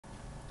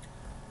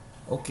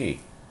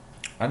Okay,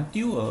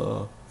 until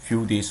a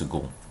few days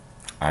ago,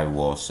 I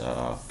was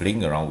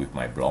playing around with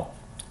my blog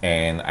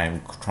and I'm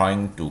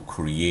trying to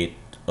create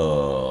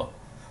a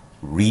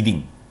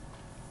reading,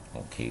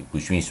 okay,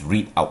 which means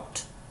read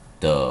out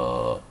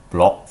the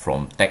blog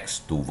from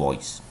text to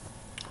voice.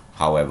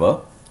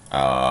 However,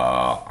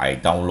 I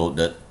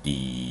downloaded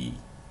the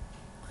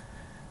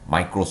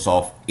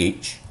Microsoft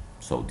Edge.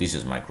 So this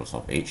is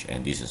Microsoft Edge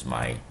and this is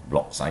my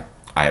blog site.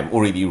 I have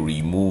already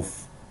removed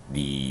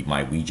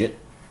my widget,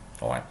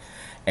 all right.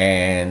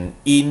 And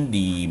in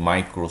the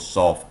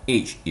Microsoft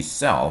Edge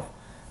itself,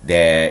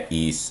 there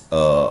is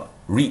a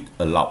read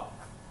aloud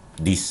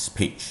this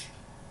page,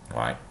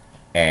 right?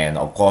 And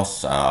of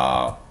course,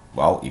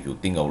 well, if you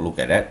think of look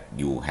at that,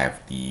 you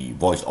have the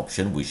voice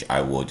option, which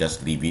I will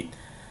just leave it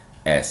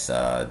as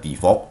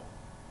default.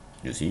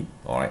 You see,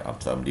 all right.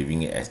 So I'm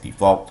leaving it as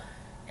default,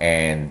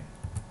 and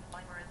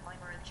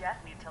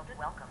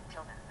Welcome,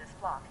 Tilden. This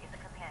blog is a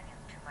companion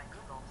to my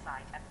Google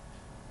site at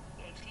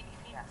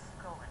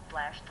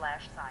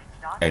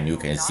https://sites. and you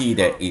can see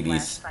that it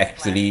is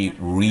actually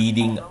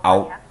reading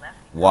out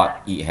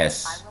what it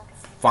has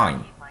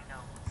find.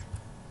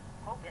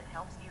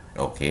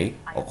 Okay,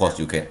 of course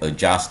you can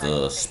adjust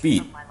the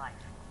speed.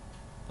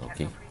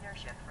 Okay,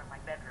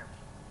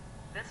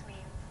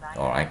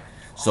 alright,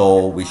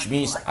 so which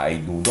means I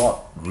do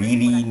not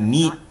really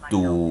need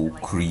to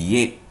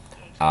create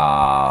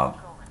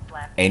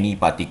any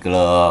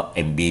particular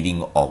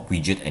embedding of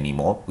widget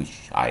anymore,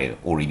 which I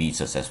already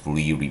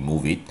successfully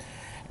removed it,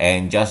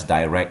 and just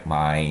direct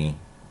my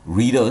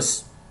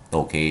readers,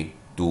 okay,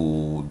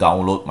 to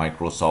download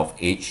Microsoft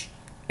Edge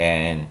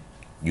and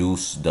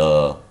use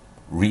the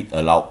read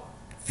aloud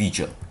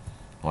feature.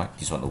 Right,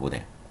 this one over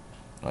there,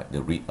 right,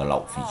 the read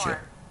aloud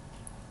feature.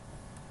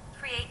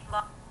 Create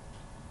blog.